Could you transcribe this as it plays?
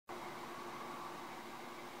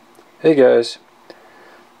Hey guys,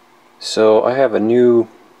 so I have a new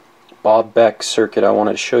Bob Beck circuit I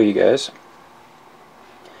wanted to show you guys.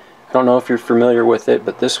 I don't know if you're familiar with it,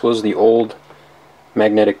 but this was the old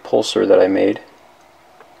magnetic pulsar that I made.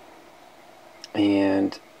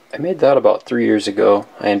 And I made that about 3 years ago.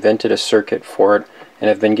 I invented a circuit for it, and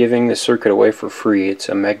I've been giving the circuit away for free. It's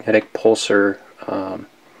a magnetic pulsar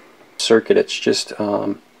circuit. It's just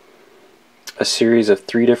a series of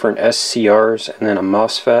 3 different SCRs and then a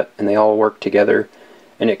MOSFET, and they all work together,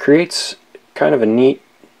 and it creates kind of a neat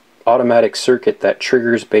automatic circuit that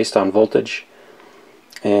triggers based on voltage.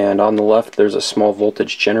 And on the left there's a small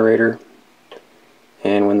voltage generator,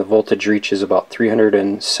 and when the voltage reaches about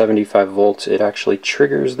 375 volts it actually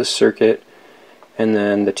triggers the circuit, and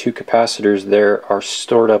then the 2 capacitors there are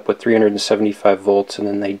stored up with 375 volts, and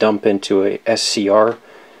then they dump into a SCR.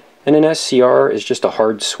 And an SCR is just a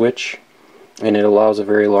hard switch, and it allows a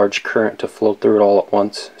very large current to flow through it all at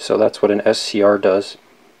once. So that's what an SCR does.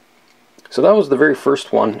 So that was the very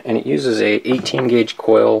first one, and it uses a 18 gauge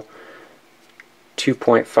coil,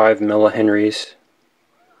 2.5 millihenries.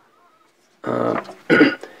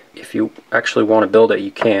 If you actually want to build it,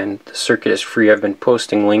 you can. The circuit is free. I've been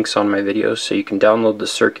posting links on my videos so you can download the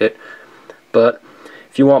circuit. But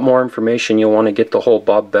if you want more information, you'll want to get the whole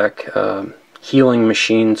Bob Beck Healing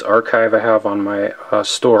Machines archive I have on my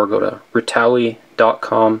store. Go to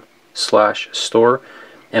ritali.com/store,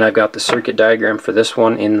 and I've got the circuit diagram for this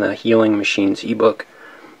one in the Healing Machines ebook.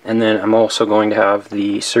 And then I'm also going to have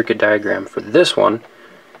the circuit diagram for this one,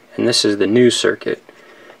 and this is the new circuit.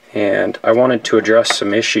 And I wanted to address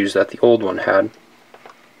some issues that the old one had.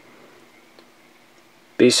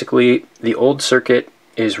 Basically, the old circuit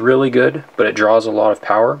is really good, but it draws a lot of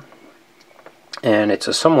power, and it's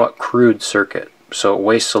a somewhat crude circuit, so it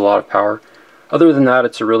wastes a lot of power. Other than that,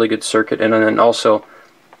 it's a really good circuit. And then also,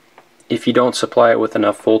 if you don't supply it with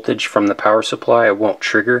enough voltage from the power supply, it won't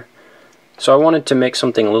trigger. So I wanted to make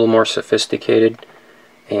something a little more sophisticated,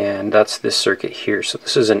 and that's this circuit here. So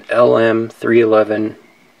this is an LM311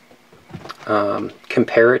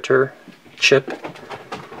 comparator chip,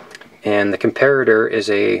 and the comparator is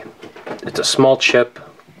it's a small chip.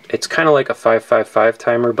 It's kind of like a 555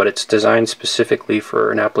 timer, but it's designed specifically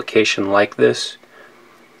for an application like this.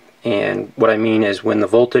 And what I mean is, when the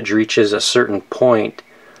voltage reaches a certain point,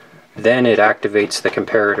 then it activates the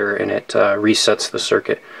comparator and it resets the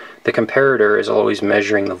circuit. The comparator is always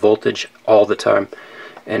measuring the voltage all the time,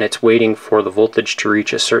 and it's waiting for the voltage to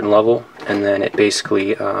reach a certain level, and then it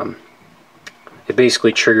basically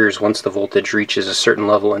triggers once the voltage reaches a certain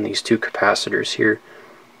level in these 2 capacitors here.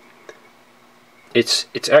 It's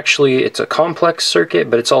a complex circuit,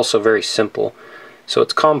 but it's also very simple. So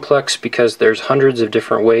it's complex because there's hundreds of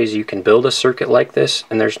different ways you can build a circuit like this,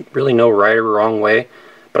 and there's really no right or wrong way.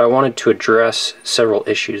 But I wanted to address several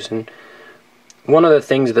issues, and one of the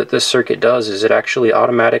things that this circuit does is it actually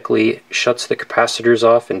automatically shuts the capacitors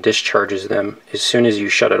off and discharges them as soon as you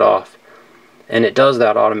shut it off. And it does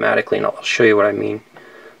that automatically, and I'll show you what I mean.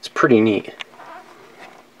 It's pretty neat.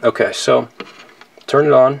 Okay, so turn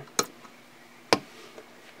it on.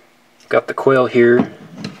 Got the coil here.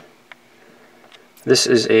 This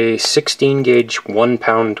is a 16 gauge 1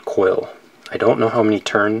 pound coil. I don't know how many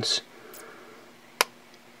turns.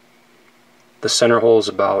 The center hole is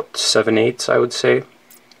about 7/8, I would say,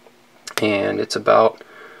 and it's about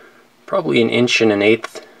probably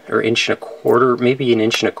 1.125 or 1.25 inches, maybe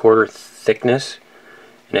 1.25 inches thickness,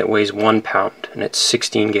 and it weighs 1 pound, and it's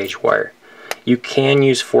 16 gauge wire. You can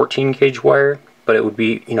use 14 gauge wire, but it would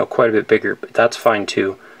be, quite a bit bigger, but that's fine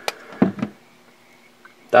too.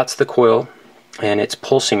 That's the coil, and it's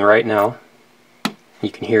pulsing right now.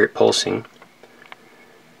 You can hear it pulsing.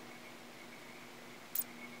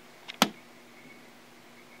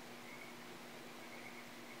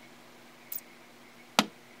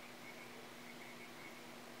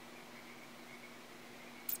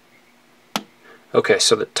 Okay,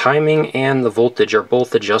 so the timing and the voltage are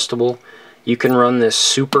both adjustable. You can run this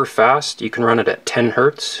super fast. You can run it at 10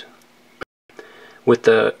 hertz with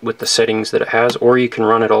the settings that it has, or you can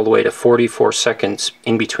run it all the way to 44 seconds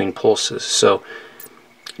in between pulses. So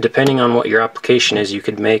depending on what your application is, you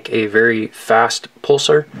could make a very fast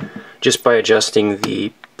pulsar just by adjusting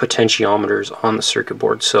the potentiometers on the circuit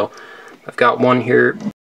board. So I've got one here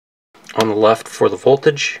on the left for the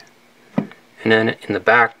voltage, and then in the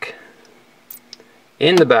back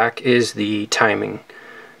is the timing.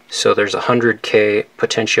 So there's a 100K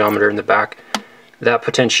potentiometer in the back. That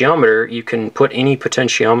potentiometer, you can put any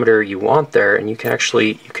potentiometer you want there, and you can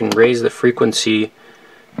raise the frequency,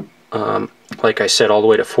 like I said, all the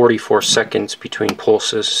way to 44 seconds between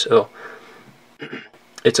pulses. So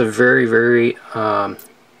it's a very, very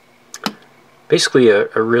basically a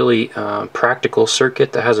really practical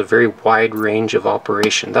circuit that has a very wide range of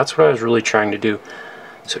operation. That's what I was really trying to do.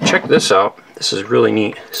 So check this out. This is really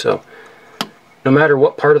neat. So no matter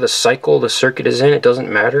what part of the cycle the circuit is in, it doesn't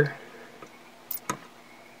matter.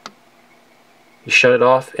 You shut it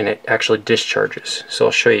off and it actually discharges. So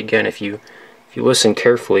I'll show you again. If you listen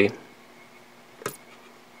carefully,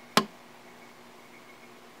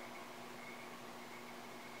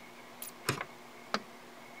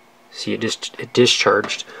 see, it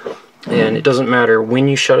discharged, and it doesn't matter when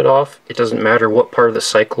you shut it off. It doesn't matter what part of the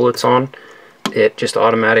cycle it's on. It just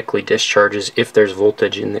automatically discharges if there's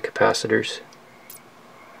voltage in the capacitors.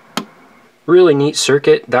 Really neat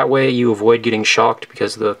circuit. That way you avoid getting shocked,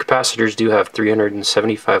 because the capacitors do have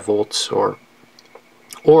 375 volts or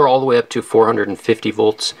all the way up to 450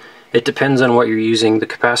 volts. It depends on what you're using. The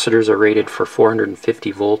capacitors are rated for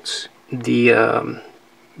 450 volts. The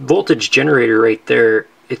voltage generator right there,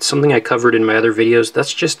 it's something I covered in my other videos.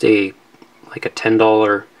 That's just like a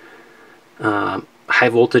 $10 high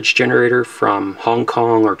voltage generator from Hong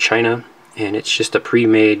Kong or China, and it's just a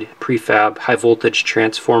pre-made, prefab high voltage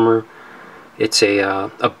transformer. It's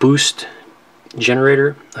a boost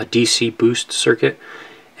generator, a DC boost circuit,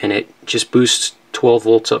 and it just boosts 12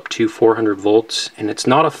 volts up to 400 volts, and it's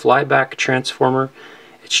not a flyback transformer.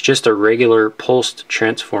 It's just a regular pulsed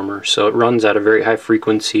transformer, so it runs at a very high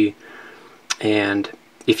frequency, and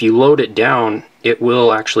if you load it down, it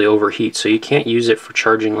will actually overheat. So you can't use it for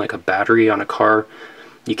charging like a battery on a car.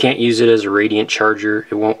 You can't use it as a radiant charger.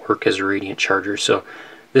 It won't work as a radiant charger. So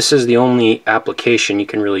this is the only application you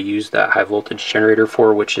can really use that high voltage generator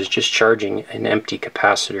for, which is just charging an empty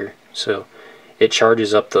capacitor. So it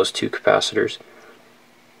charges up those two capacitors.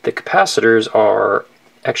 The capacitors are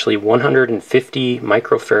actually 150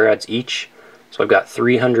 microfarads each. So I've got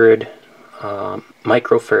 300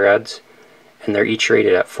 microfarads, and they're each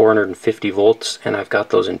rated at 450 volts, and I've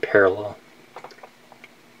got those in parallel.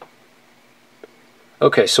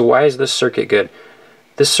 Okay, so why is this circuit good?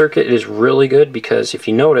 This circuit is really good because if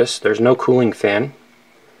you notice, there's no cooling fan,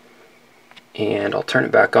 and I'll turn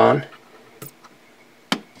it back on.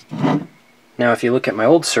 Now if you look at my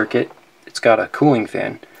old circuit, it's got a cooling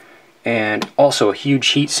fan and also a huge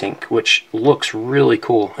heat sink, which looks really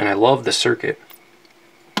cool, and I love the circuit,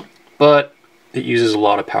 but it uses a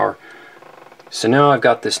lot of power. So now I've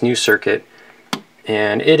got this new circuit,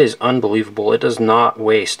 and it is unbelievable. It does not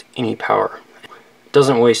waste any power. It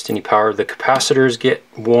doesn't waste any power. The capacitors get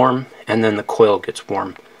warm, and then the coil gets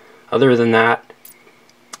warm. Other than that,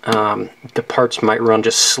 the parts might run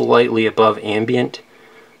just slightly above ambient,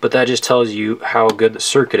 but that just tells you how good the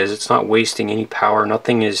circuit is. It's not wasting any power.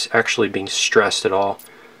 Nothing is actually being stressed at all.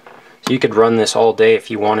 So you could run this all day if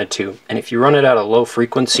you wanted to, and if you run it at a low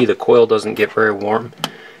frequency, the coil doesn't get very warm.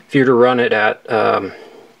 If you were to run it at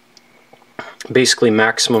basically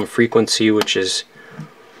maximum frequency, which is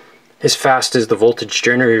as fast as the voltage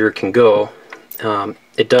generator can go,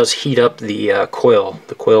 it does heat up the coil.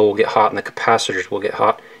 The coil will get hot, and the capacitors will get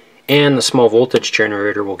hot, and the small voltage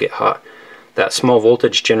generator will get hot. That small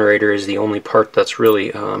voltage generator is the only part that's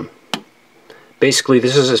really basically,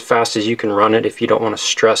 this is as fast as you can run it if you don't want to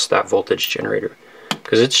stress that voltage generator,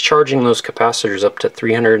 because it's charging those capacitors up to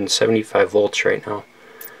 375 volts right now.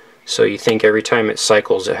 So you think every time it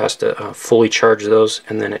cycles it has to fully charge those,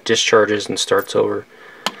 and then it discharges and starts over.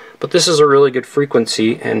 But this is a really good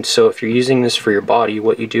frequency, and so if you're using this for your body,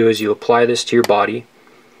 what you do is you apply this to your body.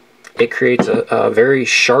 It creates a very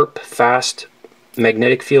sharp, fast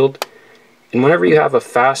magnetic field, and whenever you have a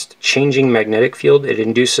fast changing magnetic field, it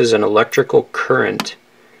induces an electrical current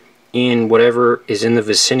in whatever is in the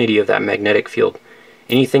vicinity of that magnetic field.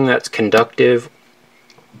 Anything that's conductive,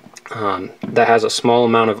 that has a small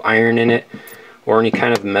amount of iron in it, or any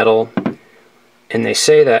kind of metal. And they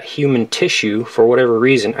say that human tissue, for whatever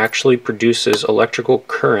reason, actually produces electrical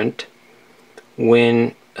current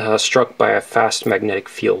when struck by a fast magnetic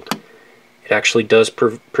field. It actually does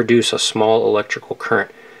produce a small electrical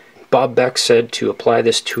current. Bob Beck said to apply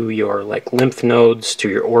this to your lymph nodes, to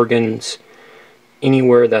your organs,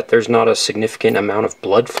 anywhere that there's not a significant amount of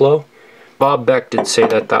blood flow. Bob Beck did say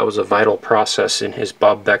that that was a vital process in his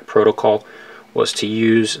Bob Beck Protocol, was to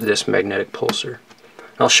use this magnetic pulsar.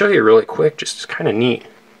 I'll show you really quick, just it's kind of neat.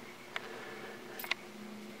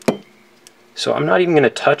 So I'm not even going to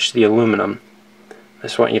touch the aluminum. I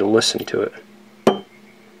just want you to listen to it.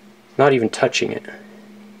 Not even touching it.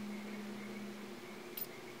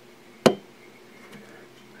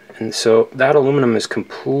 And so that aluminum is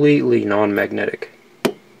completely non-magnetic.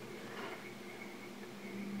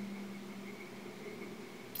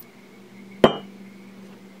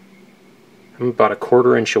 I'm about a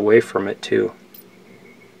 1/4 inch away from it too.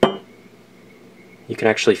 You can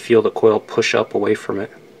actually feel the coil push up away from it.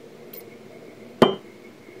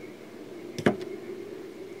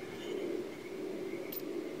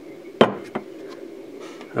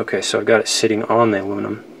 Okay, so I've got it sitting on the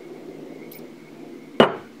aluminum.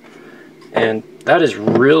 And that is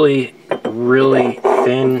really, really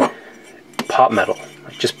thin pot metal.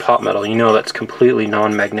 Like just pot metal. You know that's completely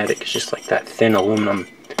non-magnetic. It's just like that thin aluminum,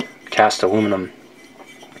 cast aluminum.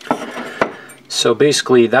 So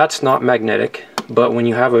basically that's not magnetic, but when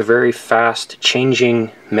you have a very fast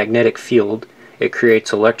changing magnetic field, it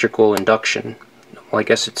creates electrical induction. Well, I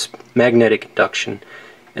guess it's magnetic induction.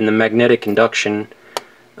 And the magnetic induction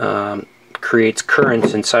creates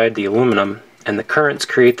currents inside the aluminum, and the currents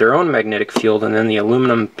create their own magnetic field, and then the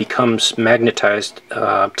aluminum becomes magnetized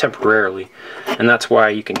temporarily, and that's why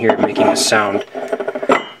you can hear it making a sound.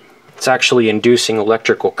 It's actually inducing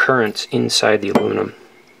electrical currents inside the aluminum.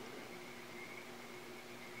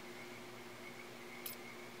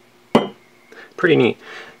 Pretty neat.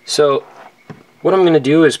 So what I'm going to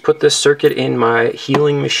do is put this circuit in my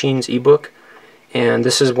Healing Machines ebook. And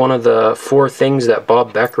this is one of the 4 things that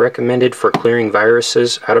Bob Beck recommended for clearing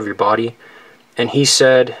viruses out of your body. And he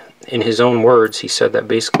said, in his own words, he said that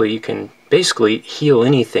basically you can heal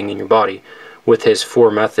anything in your body with his 4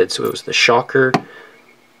 methods. So it was the shocker,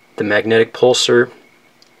 the magnetic pulsar,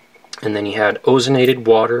 and then he had ozonated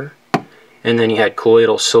water, and then he had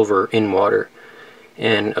colloidal silver in water.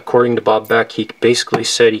 And according to Bob Beck, he basically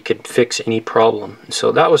said he could fix any problem.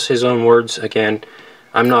 So that was his own words. Again,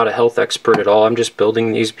 I'm not a health expert at all. I'm just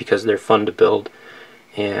building these because they're fun to build.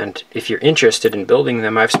 And if you're interested in building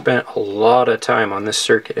them, I've spent a lot of time on this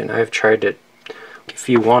circuit, and I've tried to, if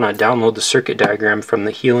you want to download the circuit diagram from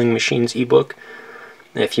the Healing Machines ebook,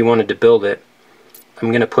 if you wanted to build it, I'm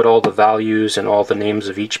going to put all the values and all the names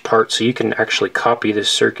of each part so you can actually copy this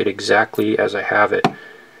circuit exactly as I have it.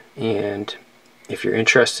 And if you're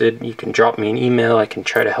interested, you can drop me an email. I can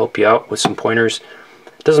try to help you out with some pointers.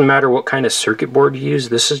 It doesn't matter what kind of circuit board you use.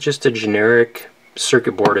 This is just a generic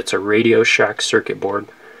circuit board. It's a Radio Shack circuit board,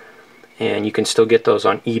 and you can still get those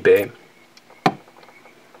on eBay.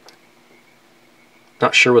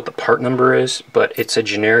 Not sure what the part number is, but it's a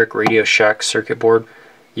generic Radio Shack circuit board.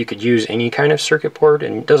 You could use any kind of circuit board,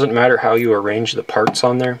 and it doesn't matter how you arrange the parts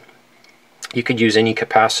on there. You could use any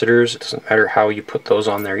capacitors. It doesn't matter how you put those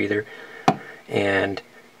on there either. And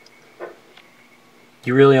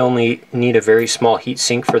you really only need a very small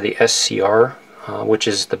heatsink for the SCR, which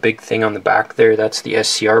is the big thing on the back there. That's the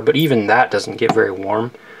SCR, but even that doesn't get very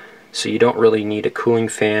warm, so you don't really need a cooling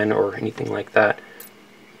fan or anything like that.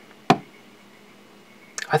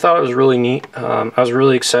 I thought it was really neat. I was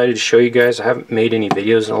really excited to show you guys. I haven't made any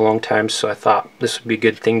videos in a long time, so I thought this would be a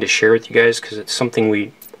good thing to share with you guys because it's something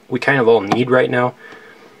we kind of all need right now.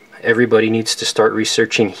 Everybody needs to start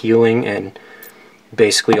researching healing and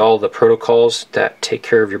basically all the protocols that take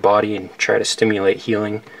care of your body and try to stimulate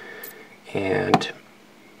healing. And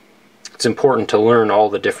it's important to learn all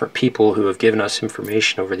the different people who have given us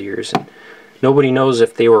information over the years. And nobody knows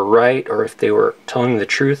if they were right or if they were telling the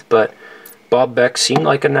truth, but Bob Beck seemed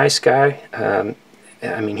like a nice guy.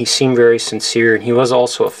 I mean, he seemed very sincere, and he was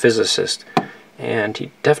also a physicist. And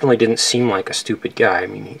he definitely didn't seem like a stupid guy. I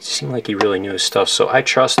mean, he seemed like he really knew his stuff. So I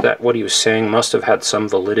trust that what he was saying must have had some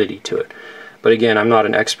validity to it. But again, I'm not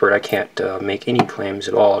an expert. I can't make any claims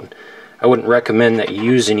at all. I wouldn't recommend that you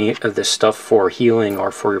use any of this stuff for healing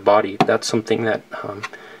or for your body. That's something that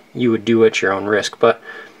you would do at your own risk. But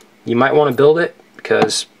you might want to build it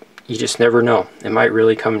because you just never know. It might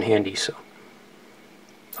really come in handy. So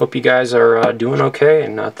hope you guys are doing okay.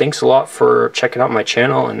 And thanks a lot for checking out my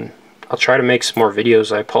channel. And I'll try to make some more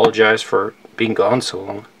videos. I apologize for being gone so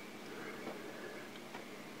long.